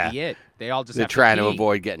that wear? might be it. They all just They're have trying to to pee.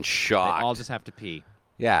 avoid getting They shocked. all just have to pee.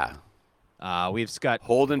 Yeah. We've got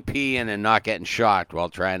Holding peeing and not getting shocked while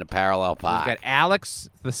trying to parallel We've park. got Alex,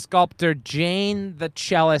 the sculptor, Jane, the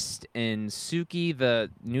cellist, and Suki, the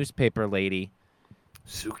newspaper lady.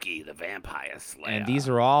 Suki, the vampire slayer. And these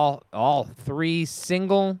are all three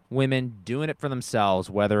single women doing it for themselves,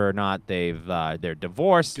 whether or not they're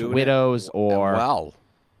divorced, Doing it widows, or well.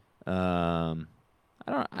 I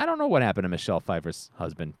don't know what happened to Michelle Pfeiffer's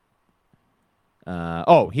husband.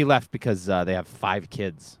 He left because they have 5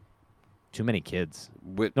 kids. Too many kids.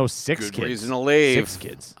 With No, 6 good kids. reason to leave. 6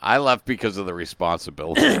 kids. I left because of the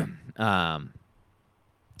responsibility.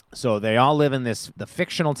 So they all live in the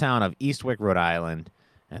fictional town of Eastwick, Rhode Island,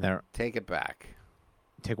 and they're Take it back.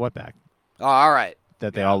 take what back? Oh, all right.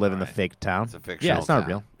 That they Yeah, all live in the alright. fake town. It's a fictional Yeah, it's not town.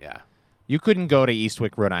 real. Yeah. You couldn't go to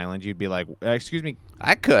Eastwick, Rhode Island. You'd be like, excuse me.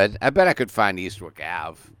 I could. I bet I could find Eastwick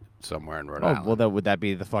Ave somewhere in Rhode Oh, Island. well, would that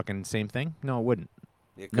be the fucking same thing? No, it wouldn't.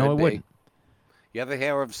 It No, could it be. wouldn't. You ever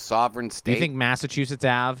hear of sovereign Do state? you think Massachusetts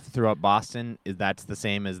Ave throughout Boston that's the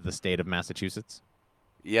same as the state of Massachusetts?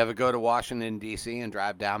 You ever go to Washington, D.C. and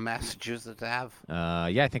drive down Massachusetts Ave?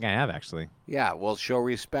 Yeah, I think I have actually. Yeah, well, show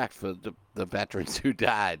respect for the veterans who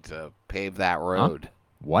died to pave that road.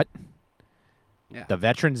 What? Yeah. The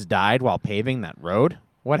veterans died while paving that road?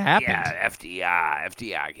 What happened? Yeah,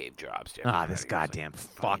 FDR gave jobs to Ah, everybody. this He was goddamn like,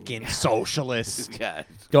 fucking socialist. yeah,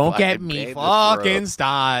 Don't get fucking me pave this fucking road.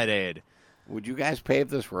 started. Would you guys pave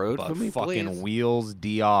this road But for me, fucking please? Wheels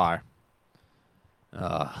DR.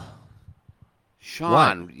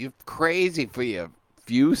 Sean, you're crazy for your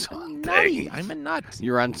views on Nutty. things. I'm a nut.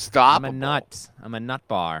 You're I'm unstoppable. a nut. I'm a nut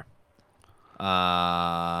bar.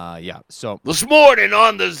 Yeah. So This morning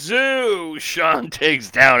on the zoo, Sean takes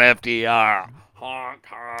down FDR. Honk,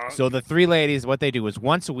 honk. So the 3 ladies, what they do is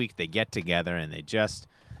once a week they get together and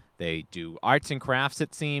they do arts and crafts,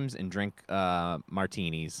 it seems, and drink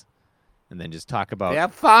martinis, and then just talk about. They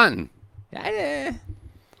have fun. Yeah,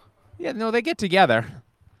 no, they get together,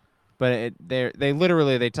 but they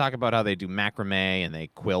literally talk about how they do macrame and they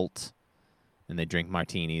quilt, and they drink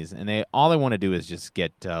martinis, and they want to do is just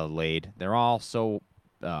get laid. They're all so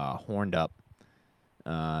horned up.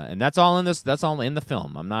 And that's all in this. That's all in the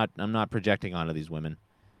film. I'm not projecting onto these women,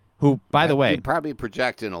 who, by the way, You'd probably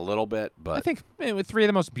projecting a little bit, but I think with 3 of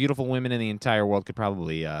the most beautiful women in the entire world could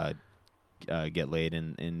probably get laid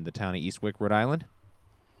in the town of Eastwick, Rhode Island.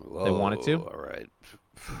 They wanted to. All right.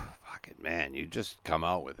 Fucking man, you just come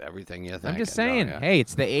out with everything you think. I'm just saying. Hey,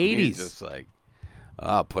 it's the You're 80s. just like,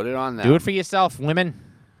 put it on them. Do it for yourself, women.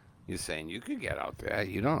 You're saying you could get out there.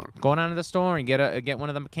 You don't. Go down to the store and get one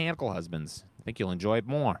of the mechanical husbands. I think you'll enjoy it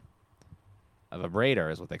more. A vibrator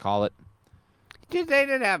is what they call it. They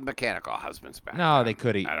didn't have mechanical husbands back No, then. they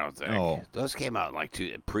could. I don't think. Oh. Those came out in like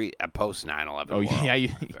post 9/11. Oh, world, yeah, I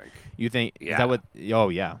think. You think? Is Yeah. that what? Oh,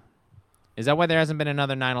 yeah. Is that why there hasn't been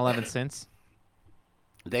another 9/11 since?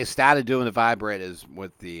 They started doing the vibrators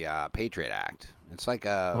with the Patriot Act. It's like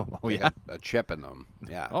yeah. a chip in them.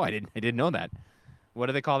 Yeah. Oh, I didn't know that. What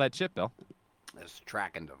do they call that chip, Bill? This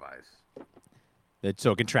tracking device.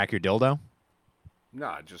 So it can track your dildo? No,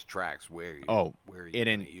 it just tracks where you. Oh, where you're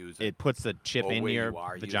gonna use it. it puts the chip or in where your you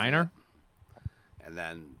are using vagina? it. And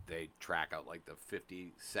then they track out like the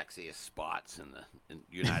 50 sexiest spots in the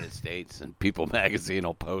United States, and People Magazine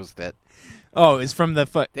will post it. Oh, it's from the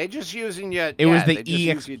foot. They're just using your. It was they the just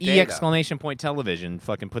use your E data. exclamation point television.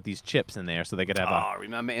 Fucking put these chips in there so they could have Oh,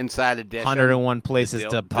 remember Inside Edition? 101 places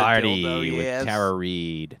dil- to the party dildo with years? Tara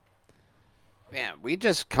Reid. Man, we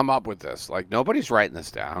just come up with this. Like nobody's writing this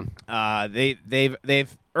down.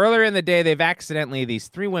 They've earlier in the day these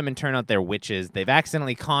 3 women turn out they're witches. They've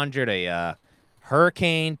accidentally conjured a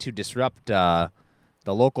hurricane to disrupt the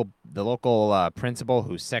local principal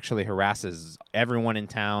who sexually harasses everyone in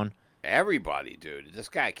town. Everybody, dude. This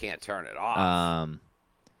guy can't turn it off.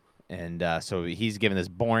 So he's giving this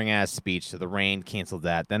boring ass speech. So the rain canceled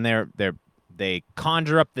that. Then they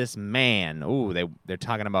conjure up this man. Ooh, they're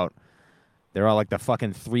talking about. They're all like the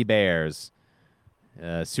fucking 3 bears.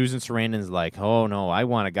 Susan Sarandon's like, oh no, I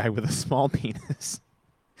want a guy with a small penis.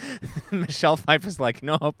 Michelle Pfeiffer's like,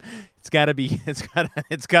 nope, it's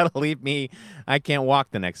gotta leave me. I can't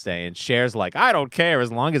walk the next day. And Cher's like, I don't care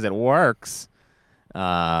as long as it works.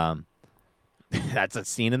 That's a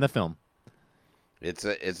scene in the film. It's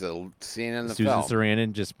a scene in the Susan film.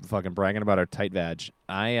 Sarandon just fucking bragging about her tight vag.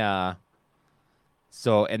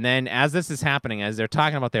 So, and then as this is happening, as they're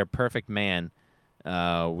talking about their perfect man,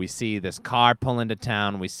 we see this car pull into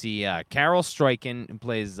town. We see Carol Struyken, who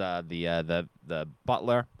plays the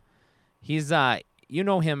butler. He's you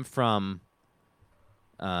know him from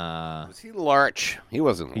Was he Lurch? He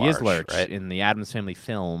wasn't Lurch. he is Lurch right? in the Addams Family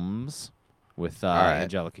films with right.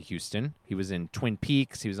 Angelica Houston. He was in Twin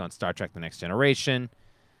Peaks. He was on Star Trek: The Next Generation.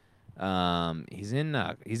 He's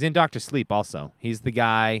in Doctor Sleep also. He's the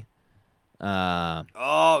guy.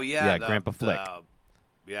 Oh yeah, Grandpa Flick.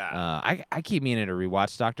 Yeah. I keep meaning to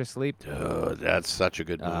rewatch Doctor Sleep. Dude, that's such a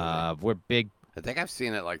good movie. We're big. I think I've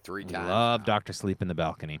seen it like 3 times. Love now. Doctor Sleep in the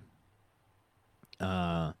Balcony.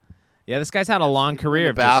 Yeah, this guy's had a long career. The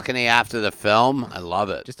of just- balcony after the film. I love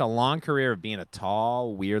it. Just a long career of being a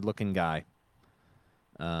tall, weird-looking guy.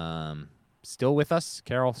 Still with us,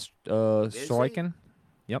 Carol he? Struyken.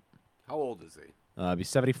 Yep. How old is he? He's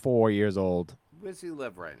 74 years old. Where does he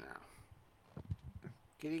live right now?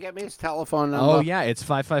 Can you get me his telephone number? Oh yeah, it's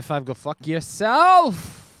 555. Go fuck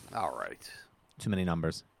yourself. All right. Too many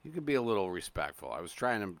numbers. You could be a little respectful. I was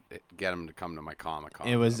trying to get him to come to my Comic-Con.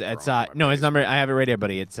 It's no, his number. I have it right here,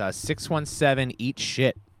 buddy. It's 617 eat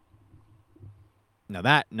shit. Now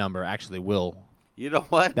that number actually will. You know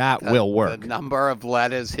what? That will work. The number of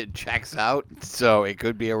letters it checks out, so it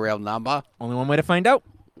could be a real number. Only one way to find out.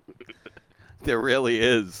 There really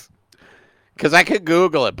is. Because I could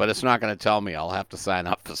Google it, but it's not going to tell me. I'll have to sign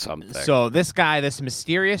up for something. So this guy, this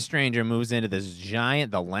mysterious stranger, moves into this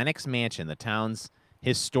giant, the Lennox Mansion, the town's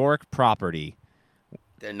historic property.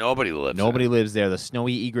 And nobody lives Nobody in lives there. The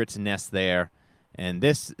snowy egrets nest there, and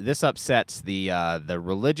this upsets the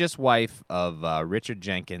religious wife of Richard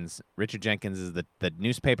Jenkins. Richard Jenkins is the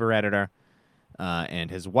newspaper editor,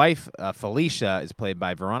 and his wife Felicia is played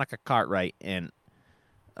by Veronica Cartwright, and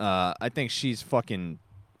I think she's fucking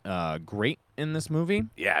great in this movie.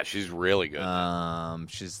 Yeah, she's really good.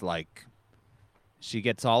 She's like, she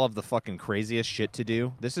gets all of the fucking craziest shit to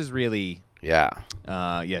do. This is really, yeah.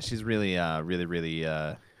 she's really, really.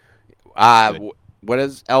 What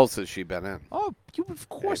else has she been in? Oh, you of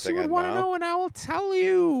course you Anything would I want to know? know, and I will tell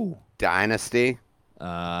you. Dynasty.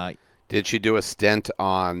 Did she do a stint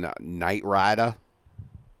on Knight Rider?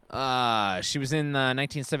 She was in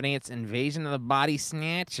 1978's Invasion of the Body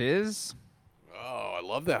Snatchers. Oh, I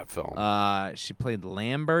love that film. She played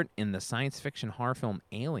Lambert in the science fiction horror film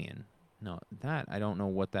Alien. No, that I don't know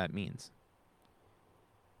what that means.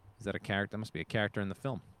 Is that a character? That must be a character in the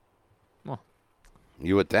film. Well,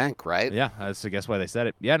 You would think, right? yeah, that's I guess why they said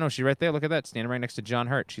it. Yeah, no, she's right there. Look at that, standing right next to John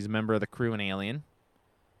Hurt. She's a member of the crew in Alien.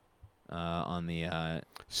 On the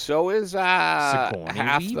So is Sigourney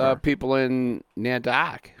half the Weaver. people in Near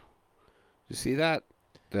Dark. You see that?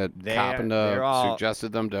 That they're Carpenter all-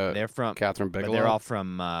 suggested them to they're from Catherine But Bigelow. they're all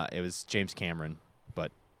from. It was James Cameron,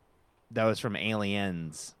 but that was from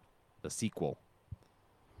Aliens, the sequel.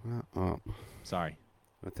 Oh, Sorry,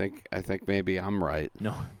 I think maybe I'm right.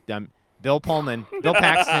 no, Bill Pullman, Bill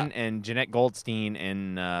Paxton, and Jeanette Goldstein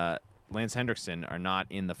and Lance Henriksen are not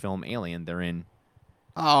in the film Alien. They're in.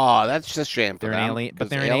 Oh, that's just a shame for They're in them. Alien, but 'cause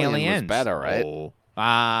they're in Alien Aliens. Was better, right? Oh.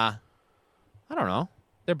 I don't know.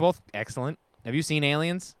 They're both excellent. Have you seen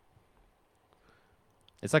Aliens?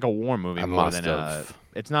 It's like a war movie I more must than have.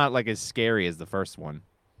 It's not like as scary as the first one.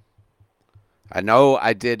 I know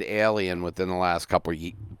I did Alien within the last couple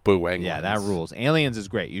booing. Yeah, that rules. Aliens is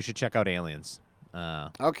great. You should check out Aliens.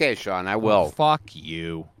 Okay, Sean, I will. Fuck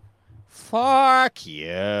you. Fuck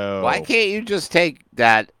you. Why can't you just take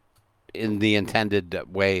that in the intended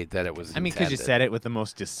way that it was I mean, because you intended? said it with the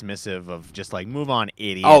most dismissive of just like, move on,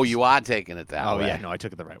 idiot. Oh, you are taking it that Oh, way. yeah. No, I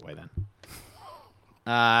took it the right way then.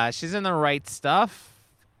 She's in the right stuff.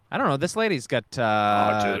 I don't know. This lady's got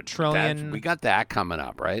Oh, dude, trillion. we got that coming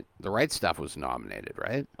up, right? The Right Stuff was nominated,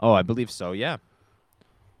 right? Oh, I believe so. Yeah.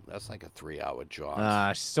 That's like a 3-hour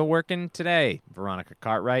job. She's still working today. Veronica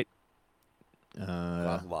Cartwright.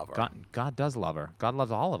 God love her. God does love her. God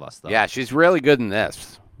loves all of us, though. Yeah, she's really good in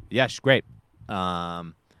this. Yeah, she's great.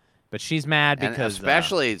 But she's mad And because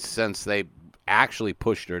especially since they actually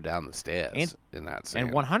pushed her down the stairs And- in that scene.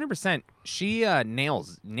 and 100%, she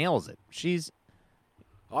nails it. She's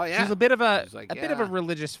oh yeah, she's a bit of a She's like, bit of a yeah.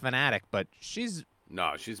 religious fanatic, but she's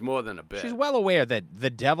No, she's more than a bit. she's well aware that the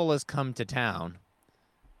devil has come to town.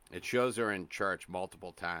 It shows her in church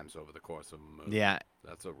multiple times over the course of a movie. Yeah,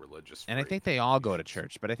 That's a religious and I freak. think they all go to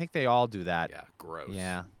church, but I think they all do that. Yeah, gross.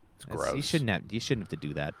 Yeah. It's gross. You shouldn't have to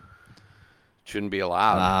do that. Shouldn't be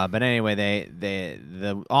allowed. But anyway,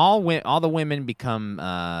 all the women become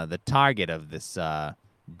the target of this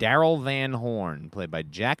Daryl Van Horn, played by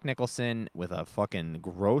Jack Nicholson, with a fucking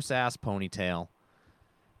gross ass ponytail.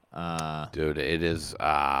 Dude, it is.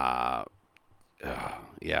 Yeah.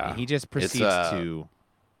 He just proceeds to.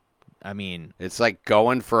 I mean, it's like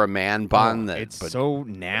going for a man bun. It's so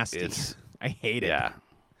nasty. I hate it. Yeah.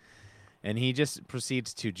 And he just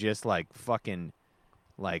proceeds to just like a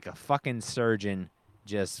fucking surgeon,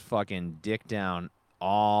 just fucking dick down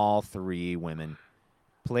all three women.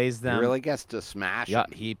 Plays them. He really gets to smash. Yeah,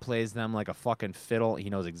 them. he plays them like a fucking fiddle.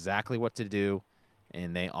 He knows exactly what to do,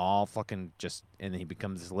 and they all fucking just. And he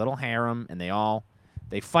becomes this little harem, and they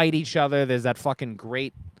fight each other. There's that fucking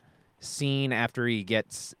great scene after he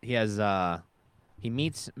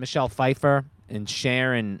meets Michelle Pfeiffer, and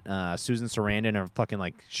Cher and Susan Sarandon are fucking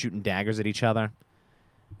like shooting daggers at each other.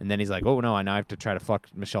 And then he's like, oh, no, I now have to try to fuck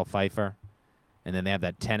Michelle Pfeiffer. And then they have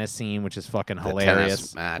that tennis scene, which is fucking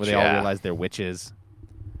hilarious, match, where they all realize they're witches.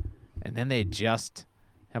 And then they just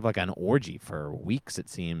have like an orgy for weeks, it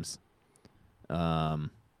seems. And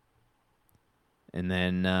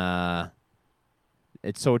then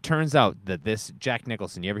it turns out that this Jack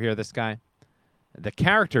Nicholson, you ever hear of this guy? The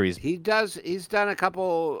character he's done a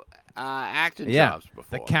couple acting jobs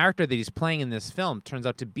before. The character that he's playing in this film turns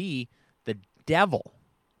out to be the devil.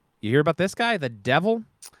 You hear about this guy, the devil?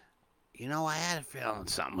 You know, I had a feeling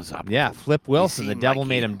something was up. Yeah, Flip Wilson. The devil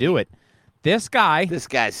made him do it. This guy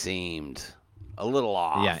seemed a little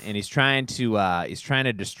off. Yeah, and he's trying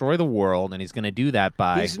to destroy the world, and he's going to do that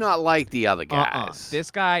by. He's not like the other guys.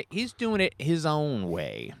 This guy, he's doing it his own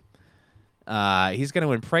way. He's going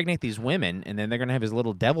to impregnate these women, and then they're going to have his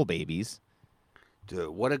little devil babies. Dude,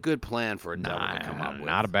 what a good plan for a devil to come up with.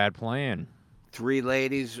 Not a bad plan. 3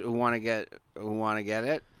 ladies who want to get it, who want to get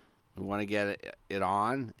it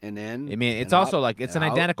on and in. I mean, it's also like it's an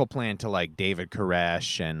identical plan to like David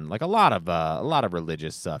Koresh and like a lot of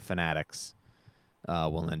religious fanatics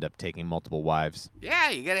will end up taking multiple wives. Yeah,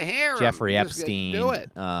 you gotta hear Jeffrey him. Epstein. Do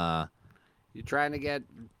it. You're trying to get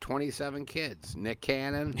 27 kids. Nick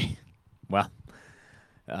Cannon. Well,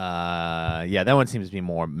 yeah, that one seems to be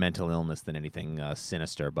more mental illness than anything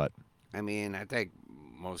sinister, but I mean, I think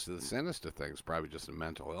most of the sinister things probably just a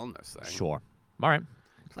mental illness thing. Sure. All right.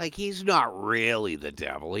 Like, he's not really the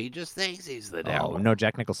devil. He just thinks he's the devil. Oh, no,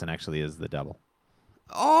 Jack Nicholson actually is the devil.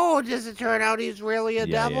 Oh, does it turn out he's really a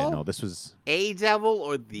devil? Yeah, no, this was... A devil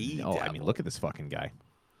or the devil? I mean, look at this fucking guy.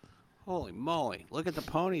 Holy moly. Look at the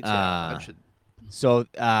ponytail. So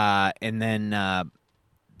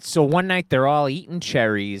one night they're all eating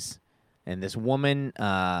cherries, and this woman...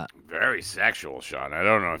 Very sexual, Sean. I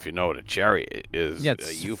don't know if you know what a cherry is. Yeah,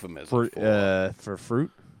 a euphemism for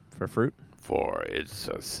fruit. For fruit? For it's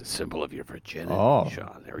a symbol of your virginity,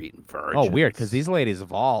 Sean. They're eating virgins. Oh, weird, because these ladies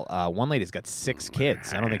have all... one lady's got 6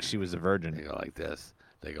 kids. I don't think she was a virgin. They go like this.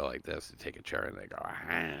 They take a cherry, and they go...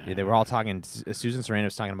 Yeah, they were all talking... Susan Sarandon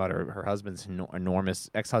was talking about her husband's enormous...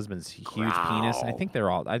 ex-husband's huge penis. I think they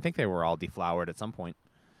were all deflowered at some point.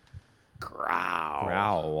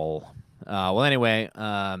 Growl. Well, anyway,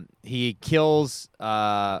 he kills...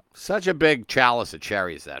 Such a big chalice of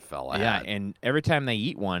cherries that fella had. Yeah, and every time they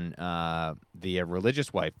eat one, the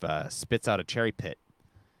religious wife spits out a cherry pit.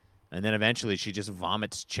 And then eventually she just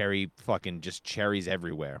vomits cherries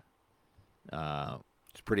everywhere.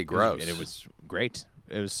 It's pretty gross. It was great.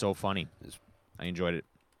 It was so funny. I enjoyed it.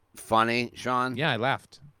 Funny, Sean? Yeah, I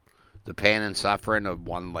laughed. The pain and suffering of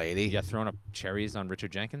one lady? Yeah, throwing up cherries on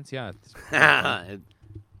Richard Jenkins? Yeah.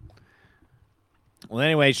 Well,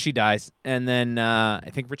 anyway, she dies, and then I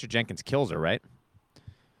think Richard Jenkins kills her, right?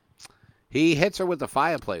 He hits her with the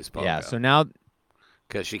fireplace poker. Yeah, so now...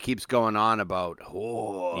 Because she keeps going on about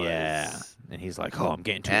whores. Yeah, and he's like, I'm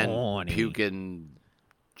getting too horny. Puking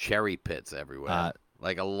cherry pits everywhere.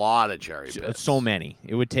 Like a lot of cherry pits. So many.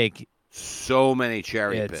 It would take... So many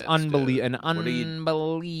cherry pits. It's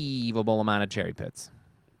unbelievable amount of cherry pits.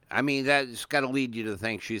 I mean, that's got to lead you to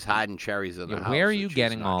think she's hiding cherries in the house. Where are you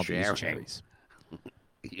getting all these cherries?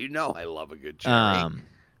 You know I love a good cherry.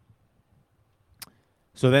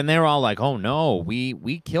 So then they're all like, oh, no,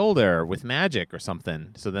 we killed her with magic or something.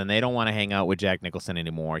 So then they don't want to hang out with Jack Nicholson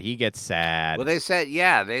anymore. He gets sad. Well, they said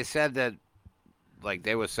that, like,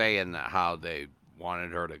 they were saying how they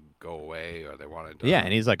wanted her to go away or they wanted to. Yeah,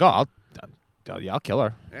 and he's like, I'll kill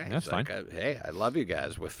her. Yeah, that's fine. Hey, I love you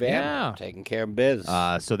guys. We're family. Yeah. I'm taking care of biz.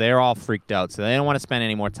 So they're all freaked out. So they don't want to spend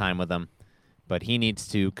any more time with him. But he needs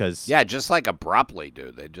to because... Yeah, just like abruptly,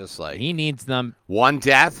 dude. They just like... He needs them. One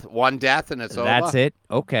death, and it's over. That's it?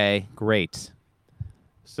 Okay, great.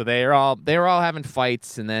 So they were all having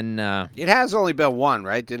fights, and then It has only been one,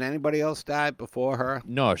 right? Did anybody else die before her?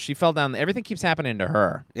 no, she fell down. Everything keeps happening to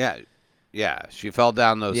her. Yeah. She fell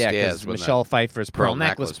down those Yeah, stairs. because when Michelle Pfeiffer's pearl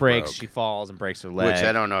necklace necklace breaks. broke. She falls and breaks her the, leg. which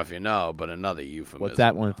I don't know if you know, but another euphemism. What's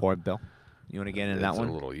that one for, Bill? You want to get into It's that one?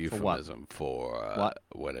 a little For what? euphemism for What?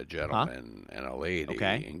 when a gentleman and a lady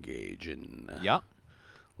Okay. engage in Yep.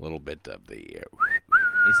 a little bit of the.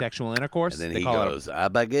 Asexual intercourse. And then they he call goes, it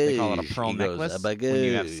abagoosh. they call it a pearl He goes, necklace when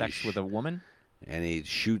you have sex with a woman. And he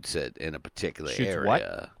shoots it in a particular Shoots area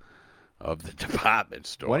what? of the department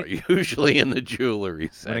store, What? usually in the jewelry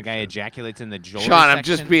section. When a guy ejaculates in the jewelry Sean, section. I'm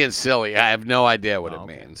just being silly. I have no idea what Oh, it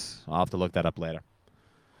okay. means. I'll have to look that up later.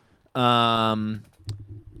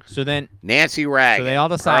 So then, Nancy Reagan. so they all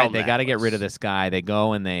decide pearl they got to get rid of necklace. this guy. They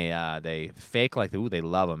go and they fake like ooh they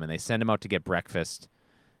love him, and they send him out to get breakfast.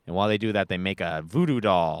 And while they do that, they make a voodoo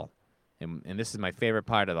doll. And this is my favorite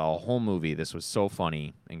part of the whole movie. This was so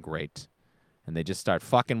funny and great. And they just start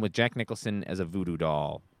fucking with Jack Nicholson as a voodoo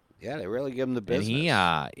doll. Yeah, they really give him the business.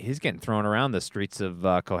 And he's getting thrown around the streets of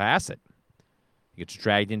Cohasset. He gets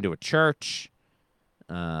dragged into a church.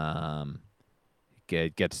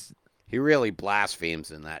 Gets He really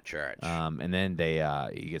blasphemes in that church. and then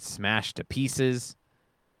he gets smashed to pieces.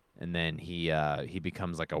 And then he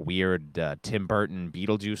becomes like a weird Tim Burton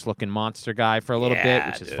Beetlejuice looking monster guy for a little bit,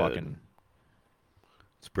 Yeah, which is dude. fucking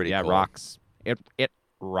It's pretty yeah cool. rocks. It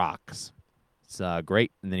rocks. It's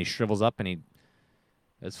great. And then he shrivels up and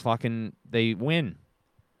they win.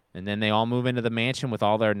 And then they all move into the mansion with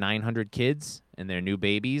all their 900 kids and their new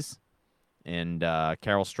babies, and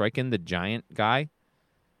Carol Struyken, the giant guy.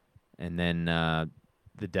 And then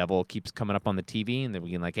the devil keeps coming up on the TV, and they're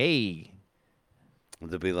being like, "Hey,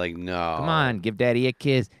 They'll be like, no. come on, give Daddy a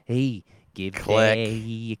kiss. Hey, give Click.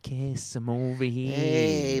 Daddy a kiss. I'm over here."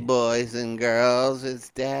 Hey, boys and girls, it's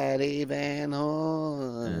Daddy Van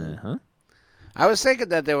Horn. Uh-huh. I was thinking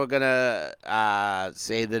that they were gonna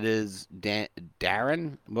say that is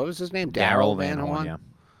Darren. What was his name? Daryl Van Horn. yeah.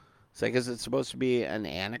 It's like, is it supposed to be an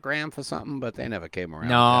anagram for something? But they never came around.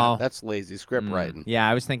 No. with that. That's lazy script writing. Yeah,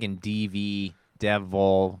 I was thinking DV,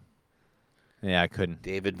 Devil. Yeah, I couldn't.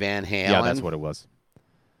 David Van Halen. Yeah, that's what it was.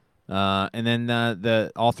 And then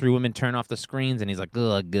the all three women turn off the screens, and he's like,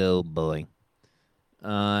 "Oh, go boy."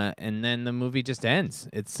 And then the movie just ends.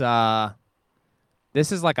 It's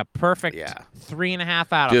this is like a perfect Yeah.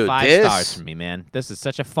 3.5 out of Dude, 5 this- stars for me, man. This is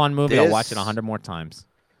such a fun movie. I'll watch it this- 100 more times.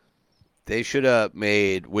 They should have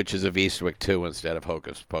made Witches of Eastwick 2 instead of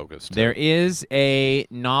Hocus Pocus 2. There is a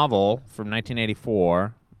novel from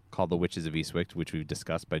 1984 called The Witches of Eastwick, which we've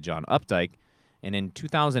discussed, by John Updike. And in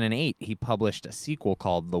 2008, he published a sequel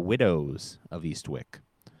called The Widows of Eastwick.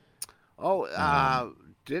 Oh,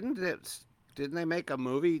 didn't they make a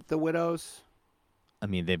movie, The Widows? I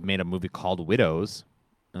mean, they've made a movie called Widows.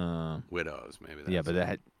 Widows, maybe. That's Yeah, but that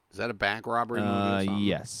had, is that a bank robbery movie or something?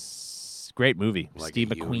 yes, great movie. Like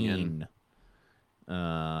Steve a McQueen. union?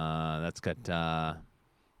 That's got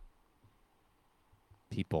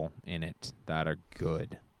people in it that are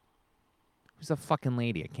good. Who's the fucking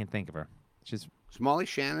lady? I can't think of her. She's Is Molly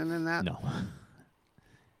Shannon in that? no,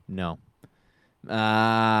 no.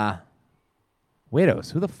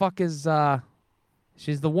 Widows. Who the fuck is?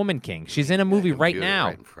 She's the Woman King. She's in a movie right Computer now.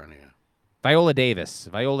 Right in front of you. Viola Davis.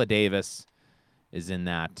 Viola Davis is in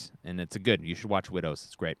that, and it's a good. You should watch Widows.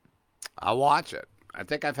 It's great. I'll watch it. I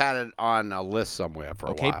think I've had it on a list somewhere for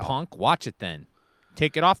a Okay, while. punk, watch it then.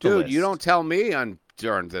 Take it off the Dude, list. you don't tell me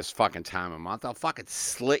during this fucking time of month. I'll fucking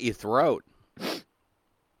slit your throat.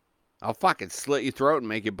 I'll fucking slit your throat and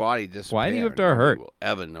make your body disappear. Why do you have to Nobody hurt? will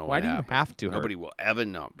ever know Why what do you happened. have to hurt? Nobody will ever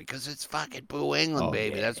know. Because it's fucking Boo England, Oh,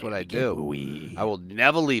 baby. yeah, That's what I get do. booey. I will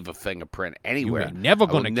never leave a fingerprint anywhere. ain't never I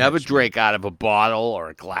will gonna never catch me. drink out of a bottle or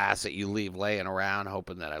a glass that you leave laying around,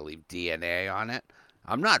 hoping that I leave DNA on it.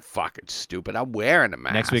 I'm not fucking stupid. I'm wearing a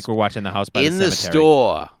mask. Next week we're watching The House by in the the Cemetery.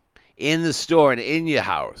 store. In the store and in your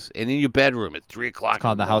house and in your bedroom at 3 o'clock. It's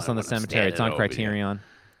called The House on the when I'm Cemetery. It's standing on over you. Criterion.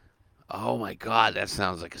 Oh my God, that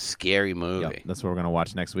sounds like a scary movie. Yep, that's what we're gonna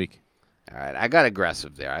watch next week. All right, I got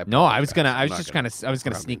aggressive there. No, I was apologize. gonna I'm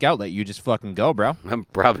not sneak out, let you just fucking go, bro. I'm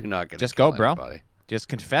probably not gonna Just kill go, bro. anybody. Just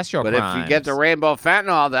confess your But crimes. if you get the rainbow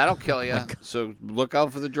fentanyl, that'll kill you. So look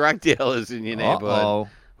out for the drug dealers in your neighborhood Uh-oh.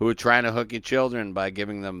 who are trying to hook your children by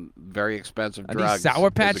giving them very expensive Are drugs. these Sour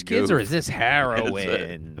as Patch a Kids or goof. is this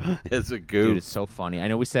heroin? It's a Dude, goof. it's so funny. I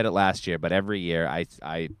know we said it last year, but every year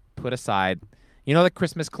I put aside, you know, the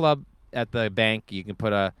Christmas club at the bank. You can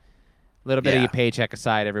put a little bit of Yeah. your paycheck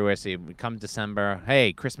aside everywhere. So you come December,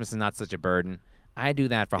 hey, Christmas is not such a burden. I do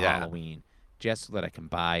that for Yeah. Halloween, just so that I can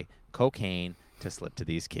buy cocaine to slip to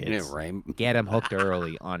these kids. Yeah, right. Get them hooked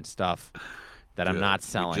early on stuff. that I'm Good. not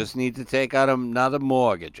selling. We just need to take out another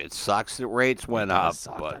mortgage. It sucks that rates went up, does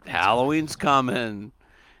suck but that rates Halloween's coming,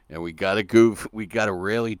 and we got to goof. We got to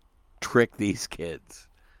really trick these kids.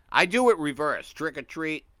 I do it reverse. Trick or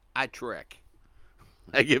treat, I trick.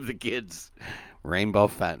 I give the kids rainbow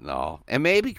fentanyl and maybe